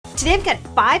Today I've got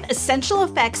 5 essential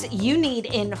effects you need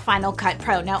in Final Cut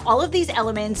Pro. Now, all of these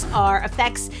elements are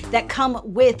effects that come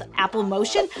with Apple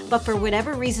Motion, but for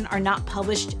whatever reason are not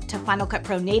published to Final Cut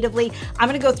Pro natively. I'm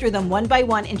gonna go through them one by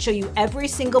one and show you every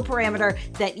single parameter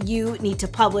that you need to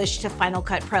publish to Final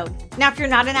Cut Pro. Now, if you're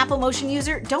not an Apple Motion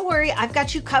user, don't worry, I've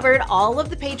got you covered. All of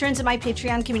the patrons in my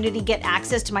Patreon community get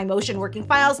access to my Motion working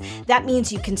files. That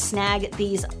means you can snag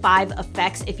these 5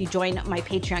 effects if you join my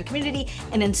Patreon community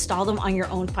and install them on your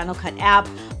own Final Cut app.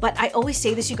 But I always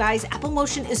say this, you guys, Apple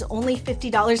Motion is only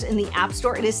 $50 in the App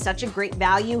Store. It is such a great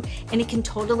value and it can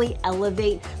totally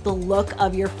elevate the look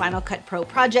of your Final Cut Pro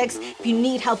projects. If you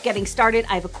need help getting started,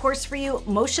 I have a course for you,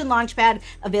 Motion Launchpad,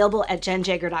 available at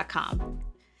jennjager.com.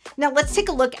 Now let's take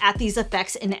a look at these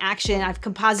effects in action. I've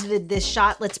composited this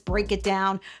shot. Let's break it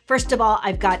down. First of all,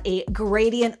 I've got a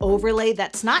gradient overlay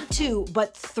that's not 2,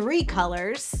 but 3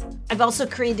 colors. I've also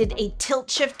created a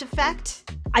tilt shift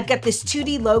effect. I've got this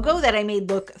 2D logo that I made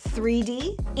look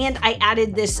 3D, and I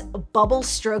added this bubble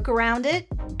stroke around it,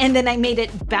 and then I made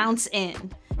it bounce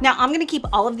in. Now I'm gonna keep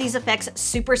all of these effects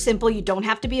super simple. You don't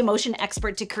have to be a motion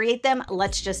expert to create them.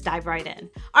 Let's just dive right in.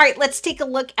 All right, let's take a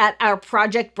look at our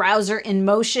project browser in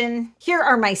Motion. Here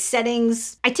are my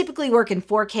settings. I typically work in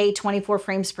 4K, 24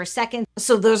 frames per second.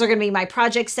 So those are gonna be my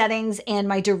project settings, and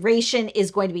my duration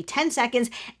is going to be 10 seconds.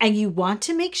 And you want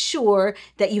to make sure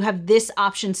that you have this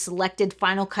option selected,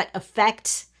 Final Cut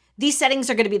Effect. These settings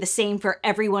are gonna be the same for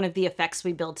every one of the effects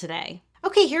we build today.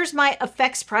 Okay, here's my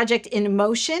effects project in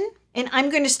Motion. And I'm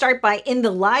going to start by, in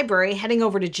the library, heading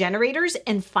over to generators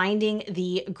and finding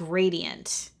the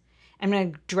gradient. I'm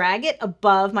going to drag it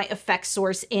above my effect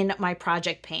source in my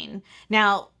project pane.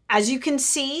 Now, as you can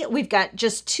see, we've got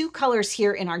just 2 colors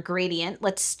here in our gradient.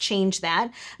 Let's change that.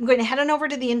 I'm going to head on over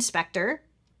to the inspector.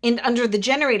 And under the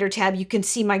generator tab, you can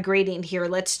see my gradient here.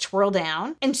 Let's twirl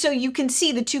down. And so you can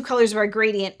see the 2 colors of our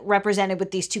gradient represented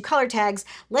with these 2 color tags.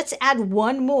 Let's add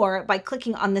one more by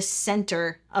clicking on the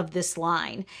center of this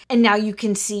line. And now you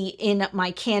can see in my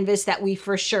canvas that we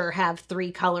for sure have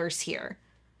 3 colors here.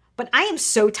 But I am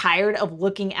so tired of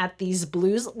looking at these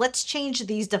blues. Let's change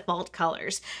these default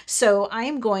colors. So I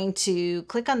am going to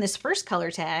click on this first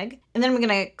color tag, and then I'm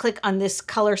gonna click on this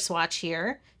color swatch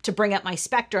here to bring up my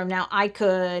spectrum. Now I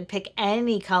could pick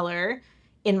any color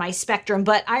in my spectrum,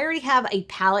 but I already have a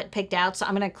palette picked out. So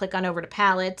I'm gonna click on over to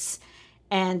palettes,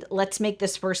 and let's make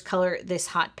this first color this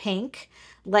hot pink.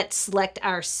 Let's select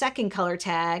our second color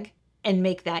tag and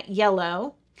make that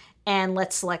yellow. And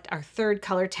let's select our third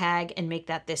color tag and make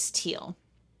that this teal.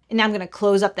 And now I'm gonna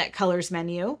close up that colors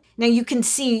menu. Now you can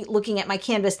see, looking at my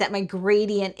canvas, that my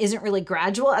gradient isn't really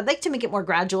gradual. I'd like to make it more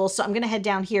gradual, so I'm gonna head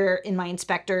down here in my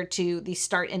inspector to the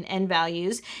start and end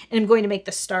values, and I'm going to make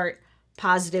the start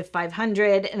positive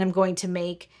 500, and I'm going to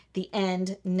make the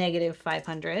end negative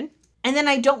 500. And then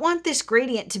I don't want this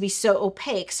gradient to be so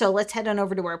opaque, so let's head on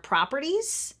over to our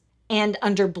properties, and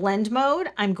under blend mode,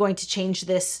 I'm going to change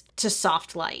this to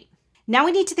soft light. Now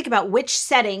we need to think about which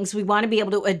settings we want to be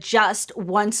able to adjust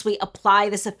once we apply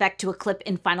this effect to a clip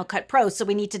in Final Cut Pro. So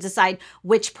we need to decide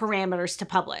which parameters to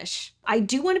publish. I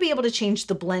do want to be able to change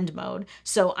the blend mode.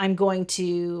 So I'm going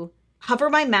to hover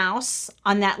my mouse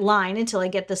on that line until I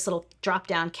get this little drop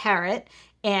down caret,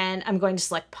 and I'm going to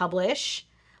select publish.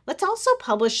 Let's also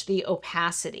publish the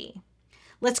opacity.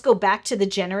 Let's go back to the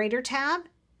generator tab,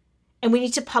 and we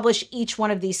need to publish each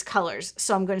one of these colors.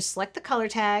 So I'm going to select the color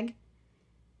tag,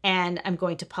 and I'm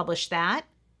going to publish that.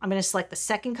 I'm going to select the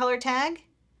second color tag.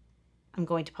 I'm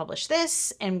going to publish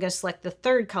this, and I'm going to select the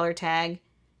third color tag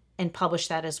and publish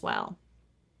that as well.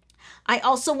 I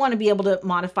also want to be able to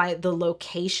modify the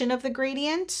location of the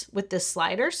gradient with this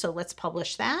slider, so let's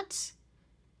publish that.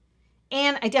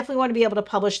 And I definitely want to be able to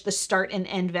publish the start and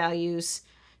end values,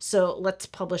 so let's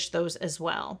publish those as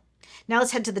well. Now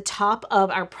let's head to the top of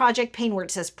our project pane where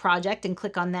it says project and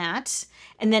click on that.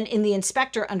 And then in the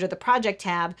inspector under the project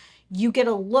tab, you get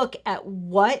a look at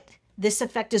what this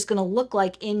effect is going to look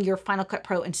like in your Final Cut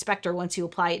Pro inspector once you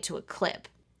apply it to a clip.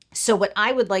 So what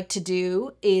I would like to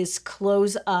do is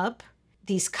close up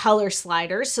these color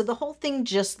sliders so the whole thing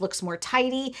just looks more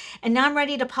tidy. And now I'm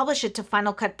ready to publish it to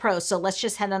Final Cut Pro. So let's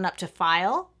just head on up to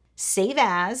File, Save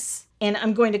As, and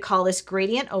I'm going to call this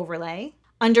Gradient Overlay.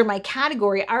 Under my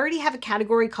category, I already have a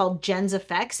category called Jenn's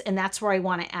Effects, and that's where I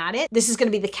want to add it. This is going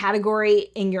to be the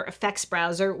category in your effects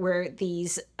browser where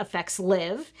these effects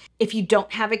live. If you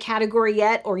don't have a category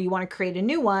yet, or you want to create a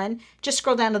new one, just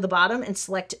scroll down to the bottom and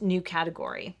select New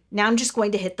Category. Now I'm just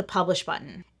going to hit the Publish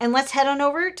button. And let's head on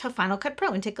over to Final Cut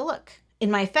Pro and take a look.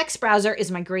 In my effects browser is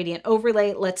my gradient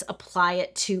overlay. Let's apply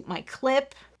it to my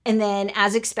clip. And then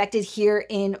as expected here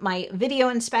in my video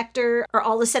inspector are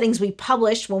all the settings we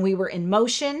published when we were in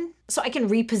motion. So I can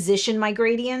reposition my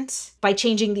gradient by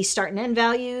changing these start and end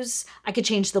values. I could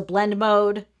change the blend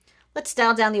mode. Let's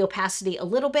dial down the opacity a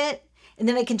little bit. And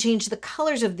then I can change the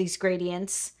colors of these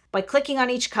gradients by clicking on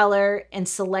each color and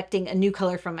selecting a new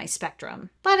color from my spectrum.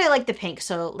 But I like the pink,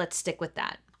 so let's stick with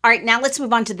that. All right, now let's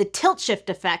move on to the tilt shift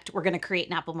effect we're gonna create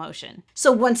in Apple Motion.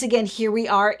 So once again, here we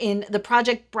are in the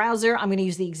project browser. I'm gonna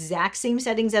use the exact same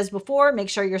settings as before. Make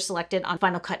sure you're selected on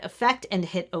Final Cut Effect and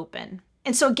hit open.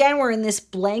 And so again, we're in this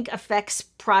blank effects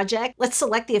project. Let's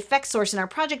select the effect source in our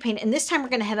project pane. And this time we're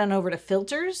gonna head on over to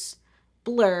Filters,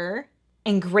 Blur,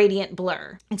 and Gradient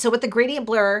Blur. And so what the Gradient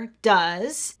Blur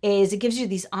does is it gives you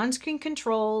these on-screen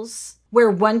controls where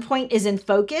one point is in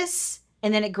focus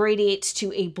and then it gradiates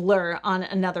to a blur on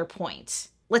another point.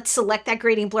 Let's select that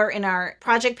gradient blur in our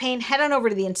project pane, head on over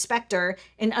to the inspector,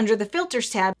 and under the filters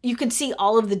tab, you can see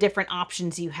all of the different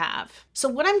options you have. So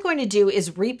what I'm going to do is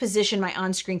reposition my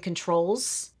on-screen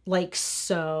controls like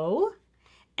so.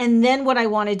 And then what I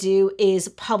want to do is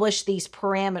publish these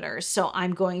parameters. So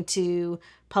I'm going to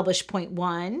publish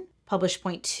 0.1, publish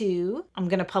 0.2. I'm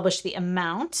going to publish the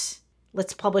amount.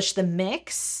 Let's publish the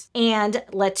mix, and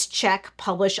let's check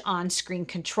publish on-screen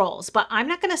controls. But I'm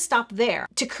not gonna stop there.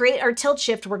 To create our tilt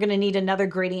shift, we're gonna need another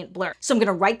gradient blur. So I'm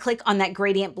gonna right-click on that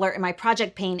gradient blur in my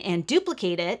project pane and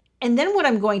duplicate it. And then what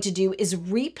I'm going to do is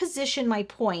reposition my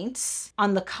points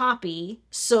on the copy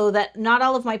so that not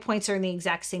all of my points are in the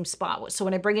exact same spot. So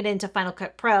when I bring it into Final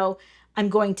Cut Pro, I'm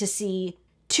going to see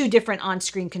two different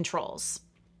on-screen controls.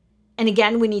 And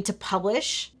again, we need to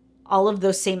publish all of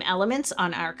those same elements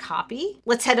on our copy.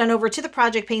 Let's head on over to the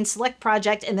project pane, select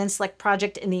project, and then select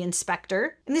project in the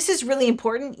inspector. And this is really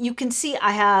important. You can see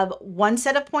I have one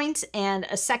set of points and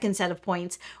a second set of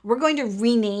points. We're going to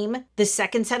rename the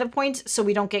second set of points so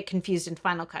we don't get confused in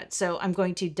Final Cut. So I'm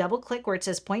going to double click where it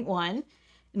says 0.1.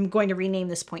 I'm going to rename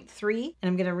this 0.3, and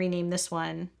I'm going to rename this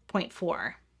one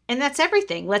 0.4. And that's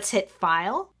everything. Let's hit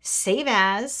File, Save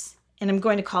As, and I'm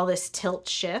going to call this Tilt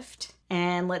Shift.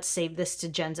 And let's save this to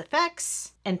Jenn's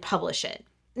Effects and publish it.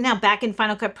 Now back in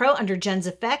Final Cut Pro under Jenn's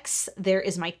Effects, there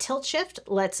is my tilt shift.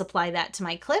 Let's apply that to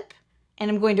my clip.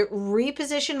 And I'm going to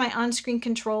reposition my on-screen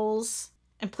controls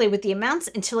and play with the amounts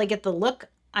until I get the look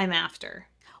I'm after.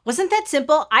 Wasn't that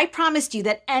simple? I promised you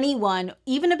that anyone,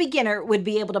 even a beginner, would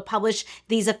be able to publish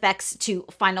these effects to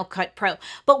Final Cut Pro.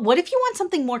 But what if you want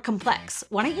something more complex?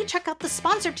 Why don't you check out the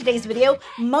sponsor of today's video,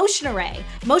 Motion Array.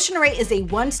 Motion Array is a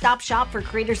one-stop shop for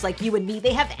creators like you and me.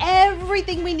 They have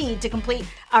everything we need to complete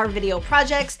our video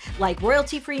projects, like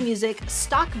royalty-free music,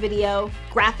 stock video,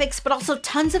 graphics, but also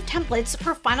tons of templates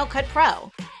for Final Cut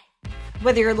Pro.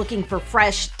 Whether you're looking for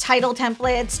fresh title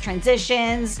templates,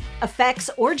 transitions, effects,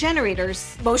 or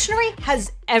generators, Motion Array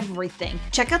has everything.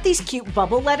 Check out these cute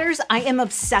bubble letters I am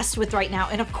obsessed with right now,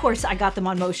 and of course I got them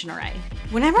on Motion Array.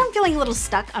 Whenever I'm feeling a little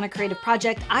stuck on a creative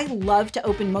project, I love to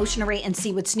open Motion Array and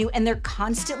see what's new, and they're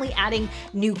constantly adding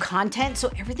new content,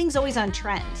 so everything's always on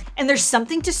trend. And there's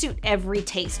something to suit every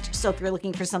taste. So if you're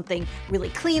looking for something really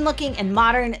clean looking and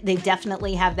modern, they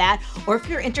definitely have that. Or if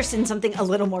you're interested in something a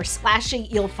little more splashy,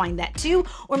 you'll find that too.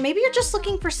 Or maybe you're just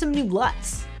looking for some new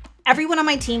LUTs. Everyone on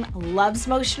my team loves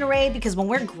Motion Array because when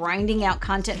we're grinding out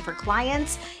content for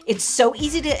clients, it's so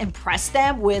easy to impress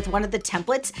them with one of the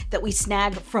templates that we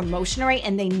snag from Motion Array,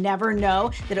 and they never know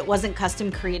that it wasn't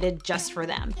custom created just for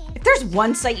them. If there's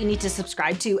one site you need to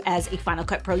subscribe to as a Final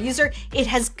Cut Pro user, it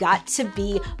has got to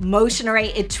be Motion Array.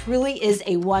 It truly is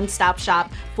a one-stop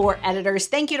shop for editors.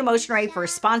 Thank you to Motion Array for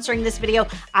sponsoring this video.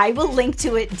 I will link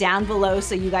to it down below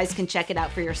so you guys can check it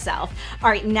out for yourself.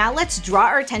 All right, now let's draw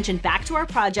our attention back to our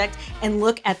project and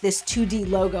look at this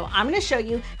 2D logo. I'm gonna show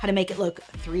you how to make it look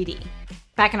 3D.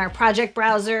 Back in our project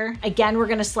browser, again, we're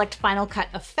gonna select Final Cut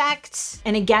Effect.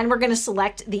 And again, we're gonna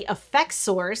select the effect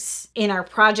source in our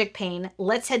project pane.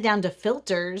 Let's head down to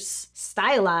Filters,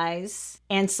 Stylize,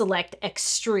 and select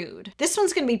Extrude. This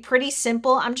one's gonna be pretty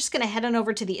simple. I'm just gonna head on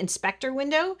over to the inspector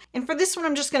window. And for this one,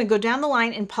 I'm just gonna go down the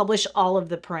line and publish all of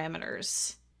the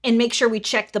parameters. And make sure we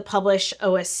check the Publish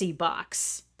OSC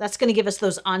box. That's going to give us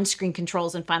those on-screen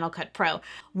controls in Final Cut Pro.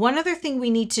 One other thing we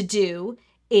need to do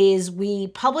is we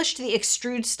published the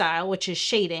extrude style, which is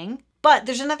shading, but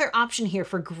there's another option here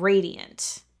for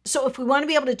gradient. So if we want to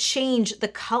be able to change the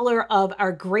color of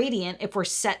our gradient, if we're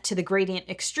set to the gradient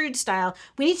extrude style,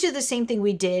 we need to do the same thing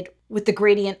we did with the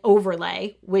gradient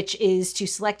overlay, which is to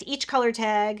select each color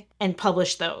tag and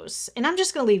publish those. And I'm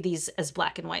just going to leave these as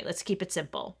black and white. Let's keep it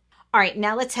simple. All right,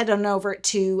 now let's head on over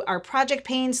to our project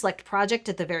pane, select project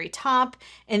at the very top,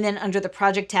 and then under the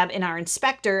project tab in our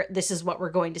inspector, this is what we're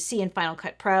going to see in Final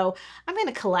Cut Pro. I'm going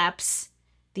to collapse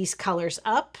these colors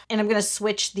up, and I'm gonna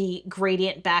switch the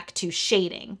gradient back to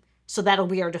shading. So that'll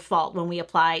be our default when we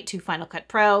apply to Final Cut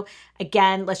Pro.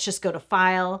 Again, let's just go to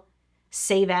File,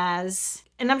 Save As,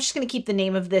 and I'm just gonna keep the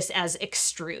name of this as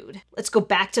Extrude. Let's go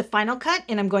back to Final Cut,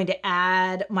 and I'm going to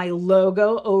add my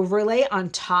logo overlay on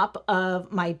top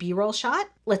of my B-roll shot.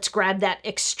 Let's grab that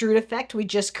Extrude Effect we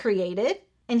just created.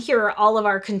 And here are all of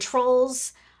our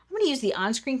controls. I'm gonna use the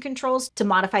on-screen controls to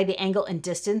modify the angle and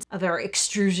distance of our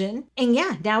extrusion. And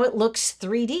yeah, now it looks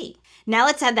 3D. Now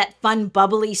let's add that fun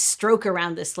bubbly stroke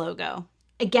around this logo.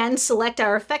 Again, select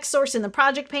our effect source in the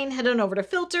project pane, head on over to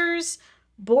Filters,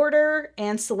 Border,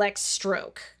 and select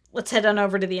Stroke. Let's head on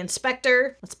over to the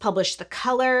inspector. Let's publish the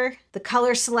color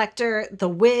selector, the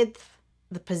width,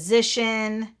 the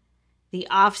position, the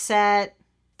offset,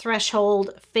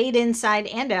 threshold, fade inside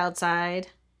and outside,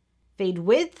 fade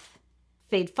width,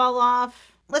 fade fall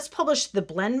off. Let's publish the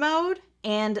blend mode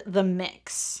and the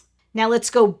mix. Now let's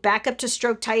go back up to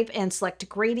stroke type and select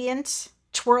gradient,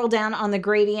 twirl down on the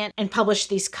gradient and publish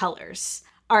these colors.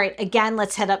 All right, again,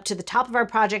 let's head up to the top of our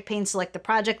project pane, select the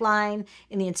project line.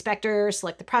 In the inspector,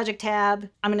 select the project tab.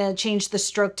 I'm gonna change the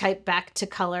stroke type back to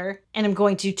color, and I'm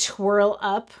going to twirl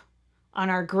up on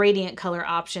our gradient color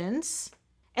options.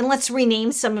 And let's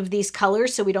rename some of these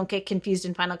colors so we don't get confused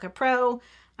in Final Cut Pro.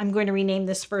 I'm going to rename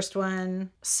this first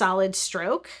one Solid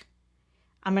Stroke.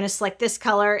 I'm going to select this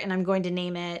color and I'm going to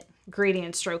name it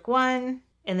Gradient Stroke 1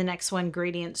 and the next one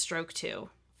Gradient Stroke 2.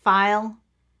 File,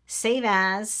 Save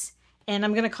As, and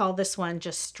I'm going to call this one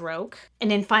just Stroke.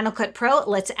 And in Final Cut Pro,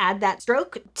 let's add that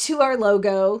stroke to our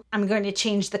logo. I'm going to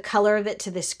change the color of it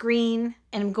to this green,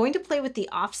 and I'm going to play with the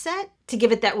offset to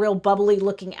give it that real bubbly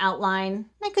looking outline.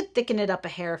 I could thicken it up a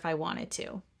hair if I wanted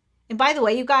to. And by the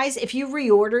way, you guys, if you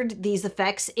reordered these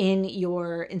effects in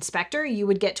your inspector, you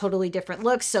would get totally different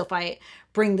looks. So if I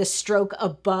bring the stroke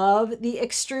above the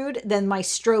extrude, then my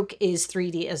stroke is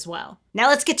 3D as well. Now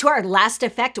let's get to our last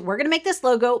effect. We're gonna make this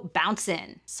logo bounce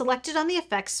in. Selected on the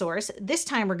effect source, this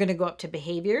time we're gonna go up to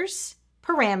Behaviors,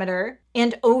 Parameter,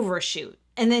 and Overshoot.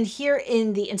 And then here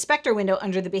in the inspector window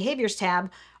under the Behaviors tab,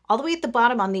 all the way at the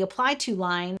bottom on the Apply To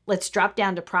line, let's drop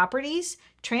down to Properties,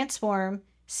 Transform,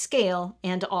 Scale,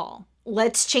 and All.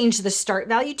 Let's change the start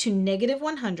value to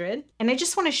 -100. And I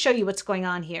just want to show you what's going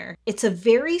on here. It's a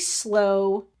very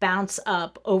slow bounce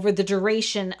up over the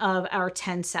duration of our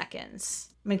 10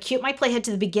 seconds. I'm going to cue up my playhead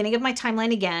to the beginning of my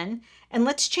timeline again. And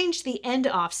let's change the end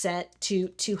offset to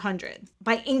 200.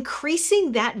 By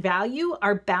increasing that value,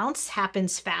 our bounce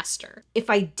happens faster. If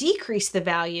I decrease the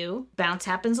value, bounce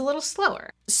happens a little slower.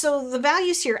 So the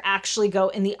values here actually go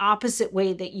in the opposite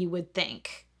way that you would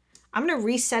think. I'm going to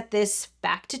reset this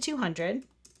back to 200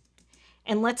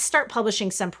 and let's start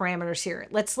publishing some parameters here.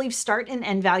 Let's leave start and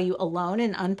end value alone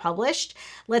and unpublished.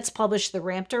 Let's publish the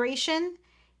ramp duration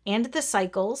and the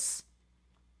cycles,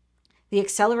 the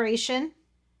acceleration,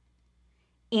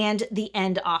 and the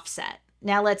end offset.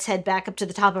 Now let's head back up to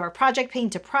the top of our project pane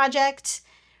to project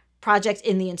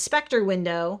in the inspector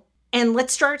window, and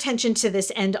let's draw our attention to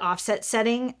this end offset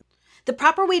setting. The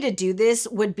proper way to do this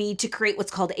would be to create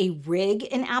what's called a rig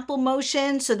in Apple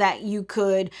Motion so that you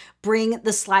could bring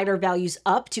the slider values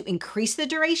up to increase the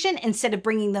duration instead of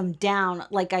bringing them down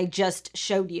like I just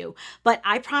showed you. But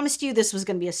I promised you this was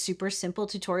going to be a super simple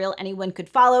tutorial anyone could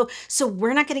follow, so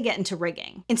we're not going to get into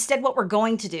rigging. Instead, what we're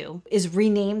going to do is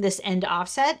rename this end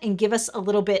offset and give us a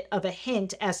little bit of a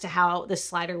hint as to how this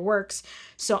slider works.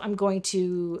 So I'm going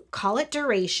to call it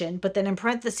duration, but then in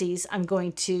parentheses, I'm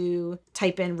going to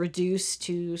type in reduce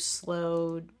to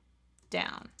slow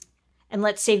down. And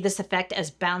let's save this effect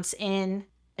as bounce in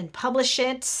and publish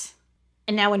it.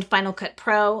 And now in Final Cut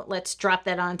Pro, let's drop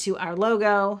that onto our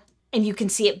logo. And you can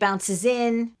see it bounces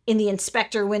in the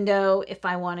inspector window. If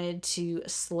I wanted to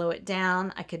slow it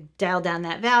down, I could dial down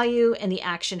that value and the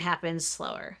action happens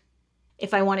slower.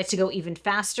 If I want it to go even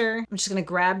faster, I'm just gonna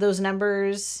grab those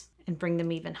numbers and bring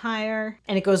them even higher.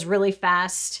 And it goes really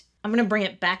fast. I'm gonna bring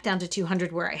it back down to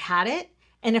 200 where I had it.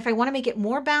 And if I wanna make it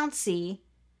more bouncy,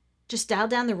 just dial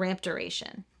down the ramp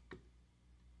duration.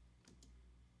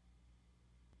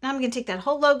 Now I'm gonna take that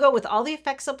whole logo with all the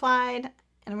effects applied,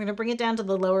 and I'm gonna bring it down to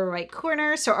the lower right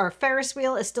corner so our Ferris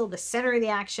wheel is still the center of the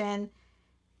action.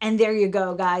 And there you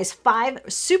go, guys. 5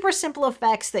 super simple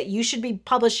effects that you should be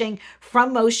publishing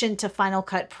from Motion to Final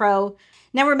Cut Pro.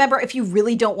 Now remember, if you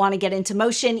really don't want to get into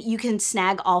Motion, you can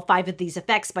snag all 5 of these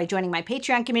effects by joining my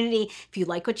Patreon community. If you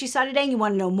like what you saw today and you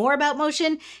want to know more about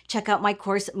Motion, check out my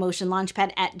course, Motion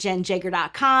Launchpad at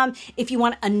JennJager.com. If you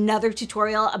want another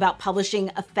tutorial about publishing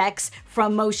effects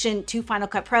from Motion to Final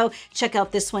Cut Pro, check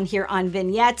out this one here on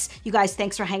Vignettes. You guys,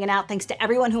 thanks for hanging out. Thanks to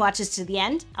everyone who watches to the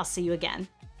end. I'll see you again.